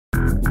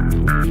Welcome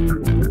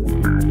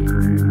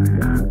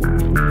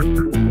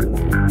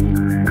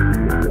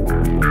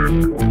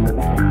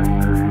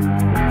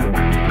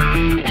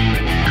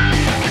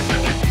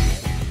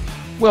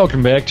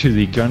back to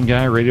the Gun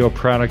Guy Radio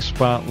Product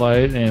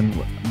Spotlight,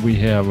 and we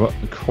have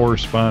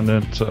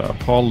correspondent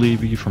Paul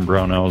Levy from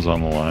Brownells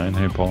on the line.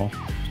 Hey, Paul.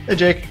 Hey,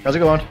 Jake. How's it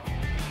going?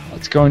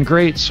 It's going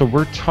great. So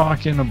we're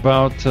talking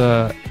about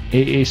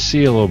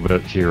AAC a little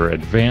bit here,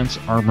 Advanced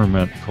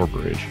Armament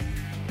Corporation.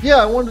 Yeah,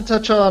 I wanted to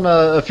touch on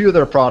a few of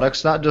their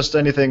products, not just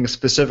anything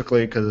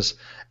specifically, because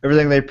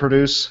everything they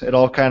produce, it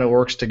all kind of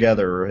works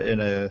together in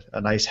a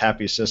nice,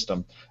 happy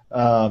system.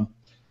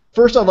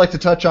 First, I'd like to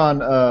touch on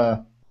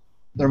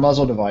their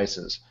muzzle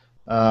devices.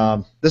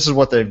 This is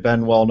what they've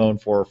been well known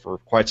for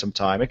quite some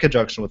time, in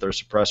conjunction with their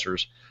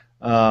suppressors.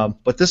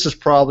 But this is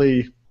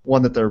probably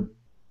one that they're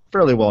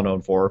fairly well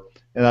known for,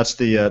 and that's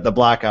the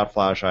blackout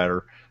flash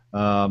hider.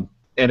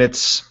 And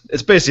it's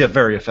basically a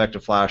very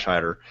effective flash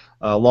hider.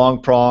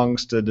 Long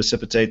prongs to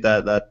dissipate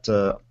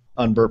that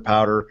unburnt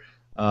powder,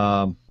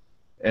 and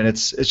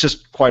it's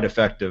just quite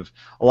effective.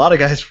 A lot of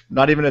guys,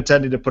 not even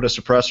intending to put a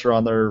suppressor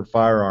on their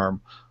firearm,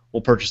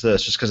 will purchase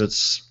this just because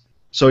it's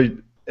so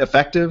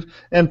effective,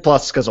 and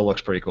plus because it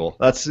looks pretty cool.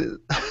 That's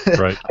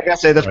right. I gotta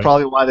say that's right.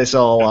 Probably why they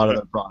sell a lot of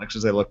their products,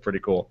 is they look pretty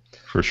cool.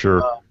 For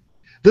sure.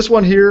 This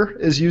one here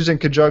is used in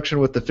conjunction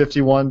with the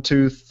 51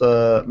 tooth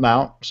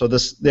mount. So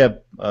they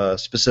have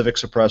specific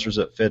suppressors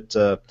that fit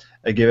a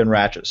given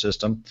ratchet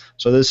system.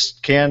 So this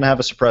can have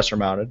a suppressor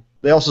mounted.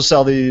 They also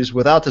sell these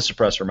without the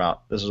suppressor mount.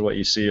 This is what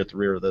you see at the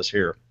rear of this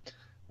here.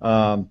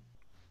 And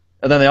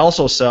then they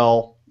also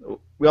sell.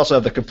 We also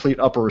have the complete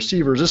upper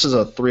receivers. This is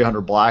a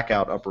 300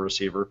 blackout upper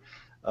receiver.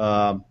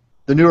 The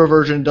newer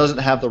version doesn't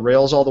have the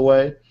rails all the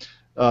way.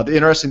 The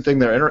interesting thing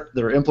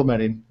they're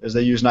implementing is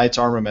they use Knight's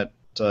Armament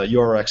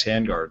URX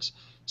handguards.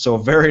 So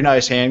very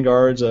nice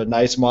handguards, a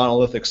nice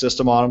monolithic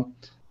system on them.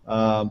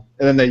 And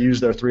then they use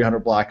their 300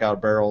 blackout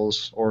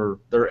barrels, or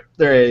their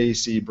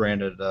AAC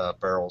branded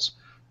barrels.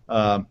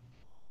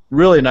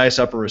 Really nice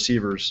upper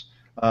receivers.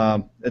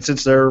 And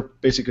since they're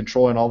basically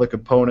controlling all the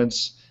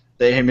components,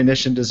 the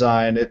ammunition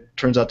design, it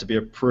turns out to be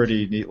a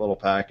pretty neat little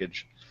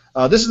package.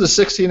 This is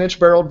the 16-inch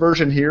barreled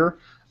version here,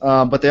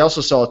 but they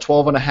also sell a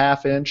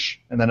 12.5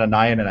 inch and then a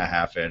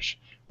 9.5 inch,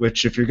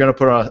 which if you're going to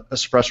put a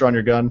suppressor on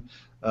your gun,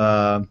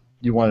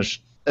 you want it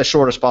as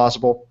short as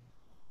possible.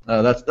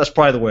 That's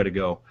probably the way to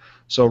go.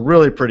 So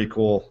really pretty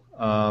cool.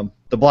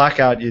 The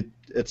blackout,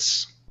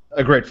 it's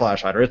a great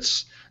flash hider.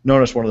 It's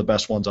known as one of the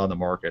best ones on the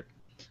market.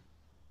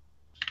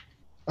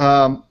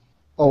 On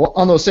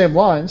those same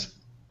lines,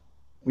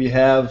 we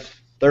have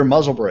their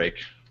muzzle brake,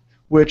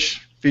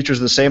 which features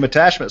the same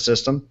attachment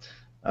system.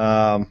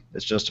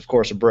 It's just, of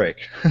course, a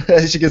brake.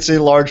 As you can see,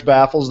 large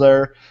baffles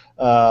there,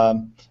 a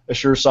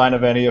sure sign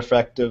of any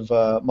effective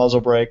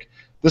muzzle brake.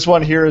 This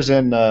one here is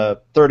in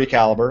 30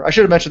 caliber. I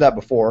should have mentioned that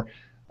before.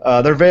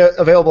 They're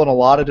available in a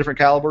lot of different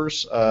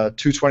calibers,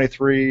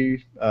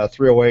 223,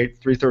 308,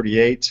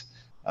 338.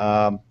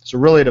 So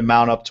really to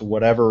mount up to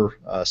whatever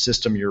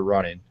system you're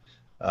running.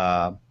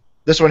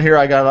 This one here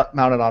I got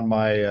mounted on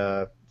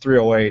my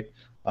 308.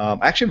 I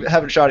actually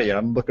haven't shot it yet.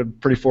 I'm looking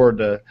pretty forward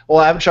to. Well,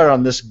 I haven't shot it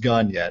on this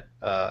gun yet.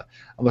 I'm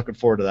looking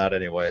forward to that,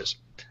 anyways.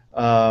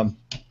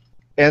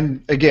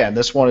 And again,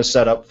 this one is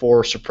set up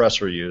for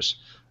suppressor use.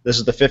 This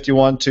is the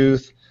 51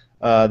 tooth.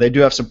 They do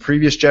have some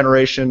previous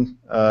generation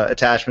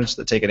attachments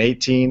that take an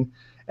 18,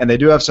 and they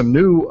do have some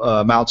new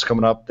mounts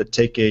coming up that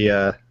take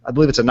I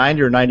believe it's a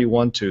 90 or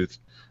 91 tooth,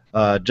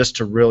 just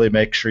to really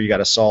make sure you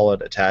got a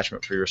solid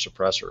attachment for your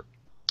suppressor.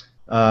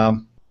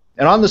 And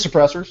on the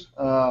suppressors,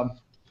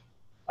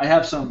 I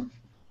have some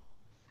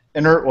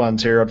inert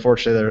ones here.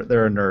 Unfortunately,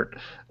 they're inert.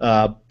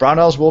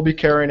 Brownells will be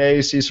carrying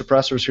AAC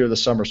suppressors here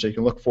this summer, so you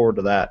can look forward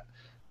to that.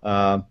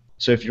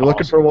 So if you're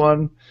looking for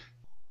one,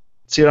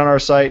 see it on our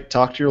site,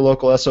 talk to your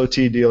local SOT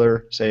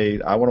dealer, say,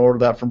 I want to order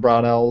that from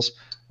Brownells.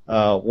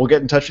 We'll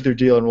get in touch with your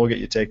dealer, and we'll get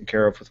you taken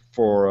care of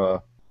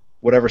for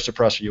whatever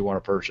suppressor you want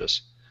to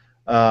purchase.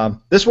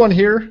 This one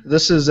here,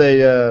 this is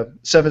a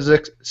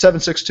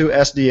 762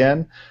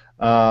 SDN.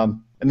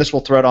 And this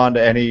will thread on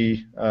to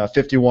any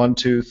 51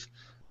 tooth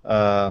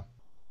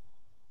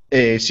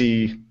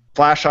AAC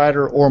flash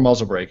hider or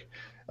muzzle brake.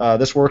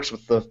 This works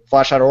with the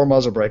flash hider or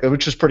muzzle brake,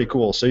 which is pretty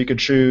cool. So you could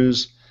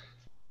choose,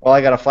 well,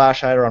 I got a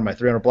flash hider on my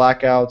 300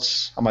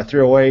 blackouts, on my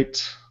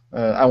 308,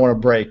 I want a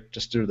brake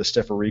just due to the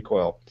stiffer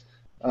recoil.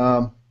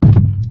 And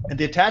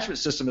the attachment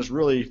system is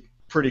really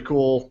pretty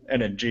cool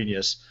and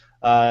ingenious.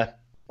 Like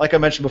I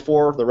mentioned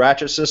before, the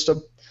ratchet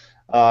system,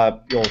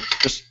 you'll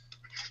just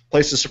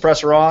place the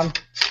suppressor on,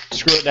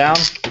 screw it down.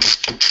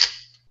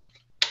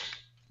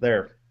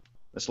 There,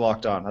 it's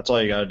locked on. That's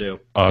all you got to do.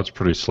 Oh, it's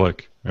pretty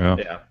slick. Yeah.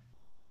 Yeah.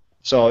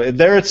 So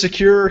there it's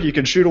secure. You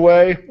can shoot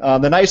away.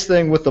 The nice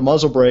thing with the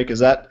muzzle brake is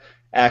that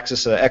acts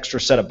as an extra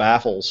set of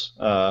baffles,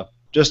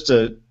 just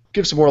to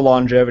give some more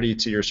longevity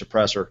to your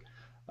suppressor,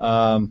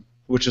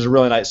 which is a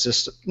really nice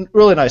system.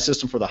 Really nice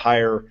system for the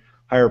higher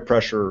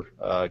pressure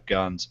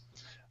guns.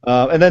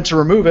 And then to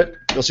remove it,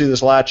 you'll see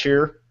this latch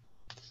here.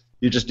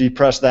 You just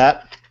depress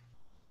that,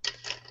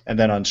 and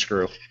then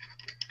unscrew.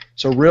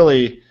 So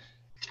really,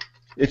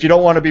 if you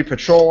don't want to be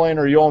patrolling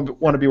or you don't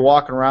want to be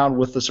walking around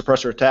with the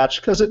suppressor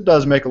attached, because it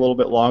does make a little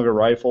bit longer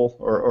rifle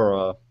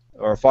or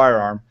a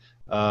firearm,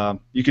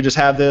 you can just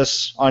have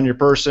this on your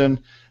person.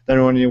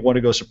 Then when you want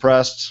to go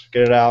suppressed,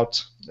 get it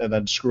out, and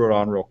then screw it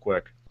on real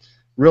quick.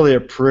 Really a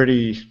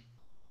pretty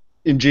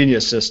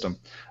ingenious system.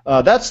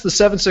 That's the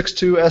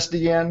 7.62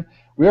 SDN.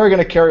 We are going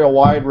to carry a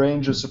wide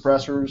range of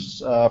suppressors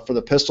for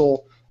the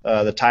pistol,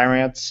 the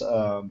Tyrants,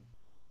 and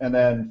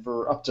then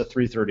for up to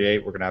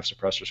 338 we're going to have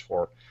suppressors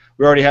for.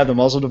 We already have the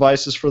muzzle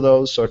devices for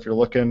those, so if you're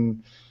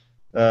looking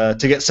to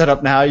get set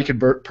up now, you can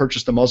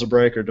purchase the muzzle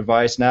brake or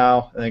device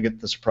now and then get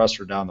the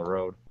suppressor down the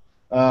road.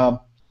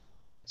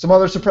 Some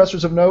other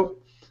suppressors of note.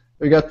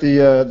 We got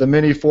the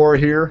Mini 4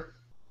 here,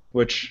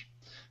 which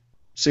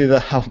see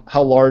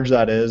how large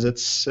that is.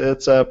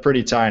 It's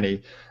pretty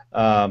tiny,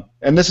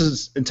 and this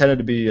is intended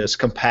to be as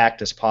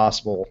compact as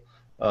possible,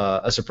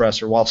 a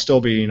suppressor, while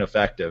still being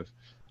effective.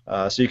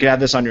 So you can have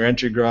this on your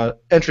entry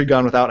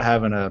gun without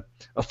having a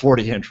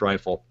 40-inch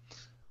rifle.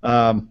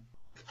 And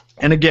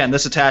again,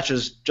 this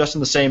attaches just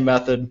in the same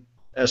method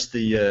as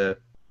the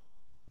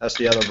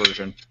other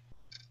version.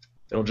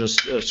 It'll just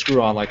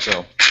screw on like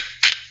so.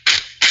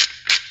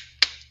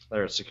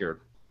 There, it's secured.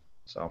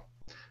 So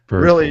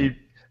really,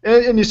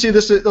 and you see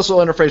this will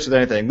interface with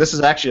anything. This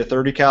is actually a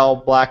 30 cal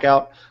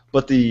blackout,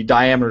 but the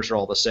diameters are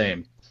all the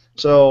same.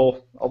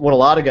 So what a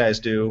lot of guys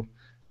do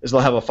is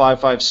they'll have a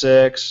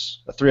 5.56,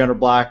 a 300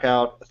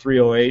 blackout, a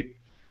 308,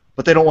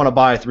 but they don't want to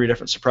buy 3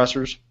 different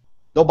suppressors.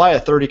 They'll buy a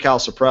 30 cal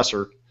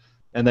suppressor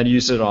and then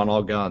use it on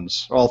all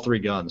guns, all 3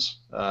 guns.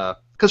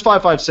 Because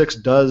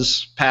 5.56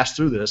 does pass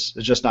through this,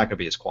 it's just not going to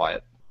be as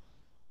quiet.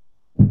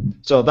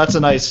 So that's a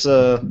nice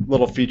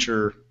little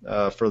feature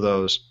for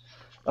those.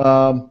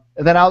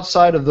 And then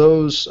outside of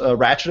those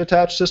ratchet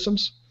attach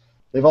systems,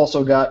 they've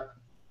also got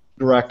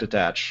direct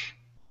attach,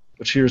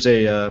 which here's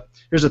a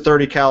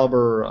 30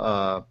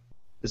 caliber.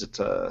 Is it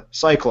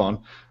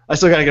Cyclone? I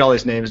still got to get all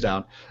these names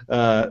down.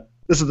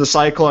 This is the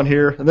Cyclone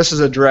here, and this is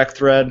a direct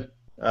thread.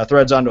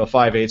 Threads onto a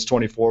 5/8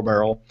 24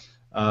 barrel,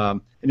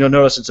 and you'll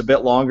notice it's a bit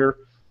longer,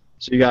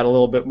 so you got a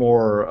little bit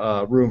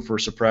more room for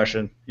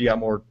suppression. You got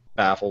more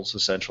baffles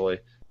essentially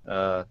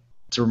to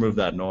remove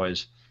that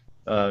noise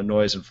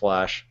and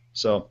flash.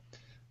 So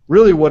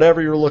really,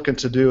 whatever you're looking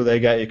to do, they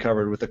got you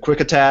covered with the quick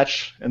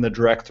attach and the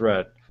direct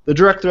thread. The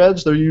direct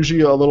threads, they're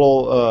usually a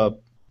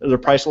little they're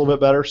priced a little bit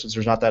better since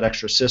there's not that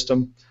extra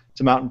system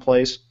to mount in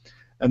place.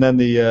 And then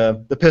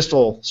the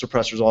pistol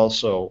suppressors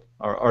also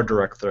are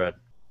direct thread.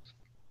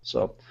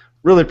 So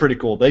really pretty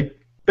cool. They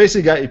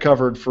basically got you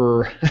covered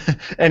for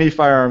any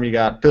firearm you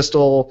got,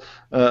 pistol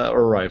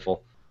or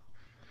rifle.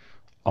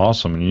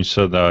 Awesome. And you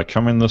said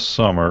coming this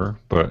summer,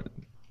 but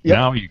Yep.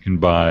 now you can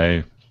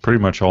buy pretty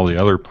much all the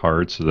other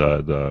parts,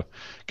 the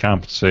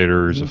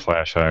compensators, the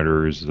flash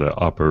hiders, the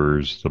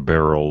uppers, the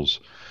barrels,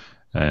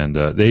 and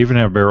they even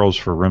have barrels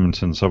for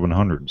Remington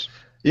 700s.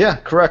 Yeah,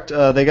 correct.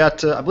 They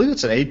got, I believe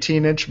it's an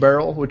 18-inch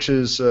barrel, which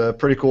is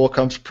pretty cool. It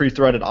comes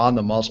pre-threaded on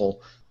the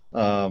muzzle.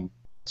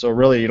 So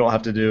really you don't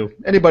have to do,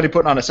 anybody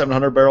putting on a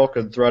 700 barrel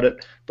could thread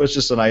it, but it's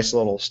just a nice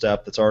little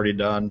step that's already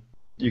done.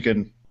 You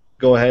can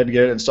go ahead and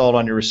get it installed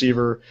on your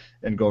receiver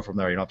and go from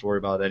there. You don't have to worry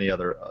about any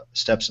other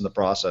steps in the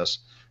process.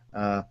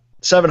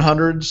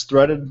 700s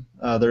threaded,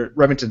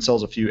 Remington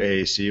sells a few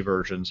AAC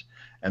versions,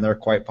 and they're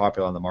quite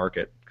popular on the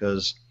market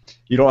because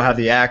you don't have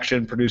the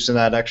action producing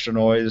that extra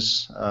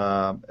noise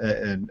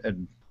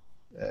and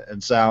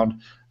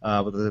sound.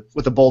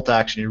 With the bolt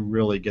action, you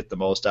really get the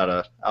most out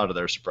of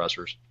their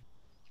suppressors.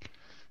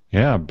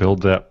 Yeah,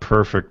 build that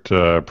perfect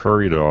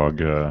prairie dog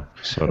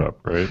setup,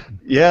 right?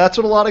 Yeah, that's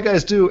what a lot of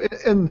guys do.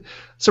 And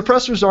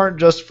suppressors aren't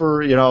just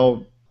for,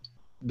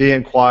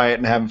 being quiet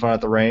and having fun at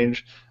the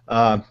range.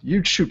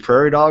 You'd shoot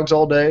prairie dogs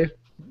all day.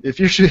 If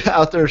you're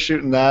out there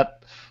shooting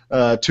that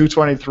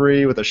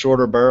 223 with a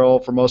shorter barrel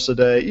for most of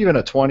the day, even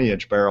a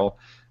 20-inch barrel,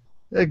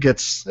 it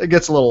gets a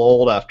little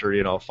old after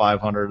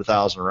 500,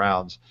 1,000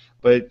 rounds.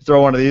 But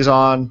throw one of these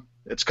on,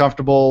 it's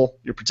comfortable.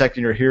 You're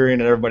protecting your hearing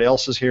and everybody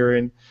else's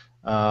hearing.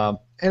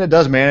 And it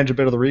does manage a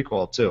bit of the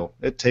recoil too.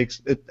 It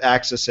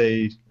acts as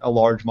a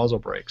large muzzle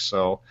brake.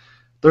 So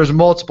there's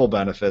multiple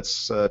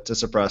benefits to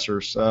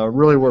suppressors.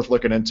 Really worth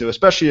looking into,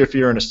 especially if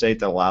you're in a state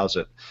that allows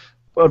it.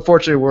 But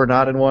unfortunately, we're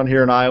not in one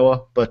here in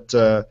Iowa. But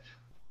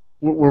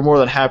we're more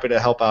than happy to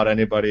help out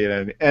anybody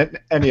in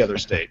any other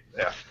state.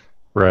 Yeah.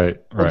 Right.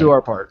 We'll do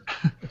our part.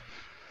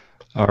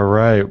 All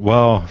right.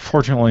 Well,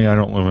 fortunately, I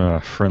don't live in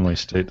a friendly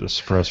state to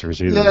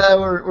suppressors either. Yeah,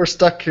 we're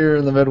stuck here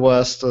in the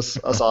Midwest, us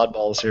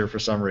oddballs here for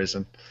some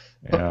reason.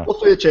 Yeah.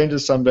 Hopefully it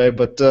changes someday.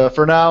 But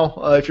for now,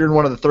 if you're in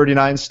one of the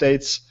 39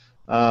 states,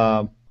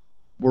 we're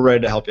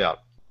ready to help you out.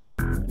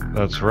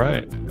 That's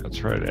right.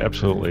 That's right.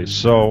 Absolutely.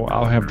 So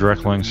I'll have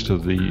direct links to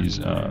these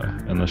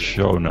in the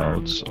show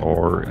notes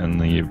or in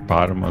the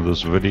bottom of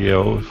this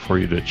video for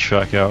you to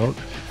check out.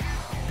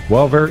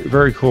 Well, very,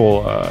 very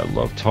cool.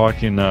 Love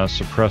talking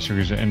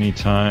suppressors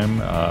anytime,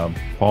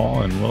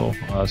 Paul, and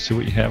we'll see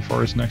what you have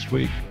for us next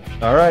week.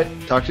 All right.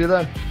 Talk to you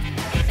then.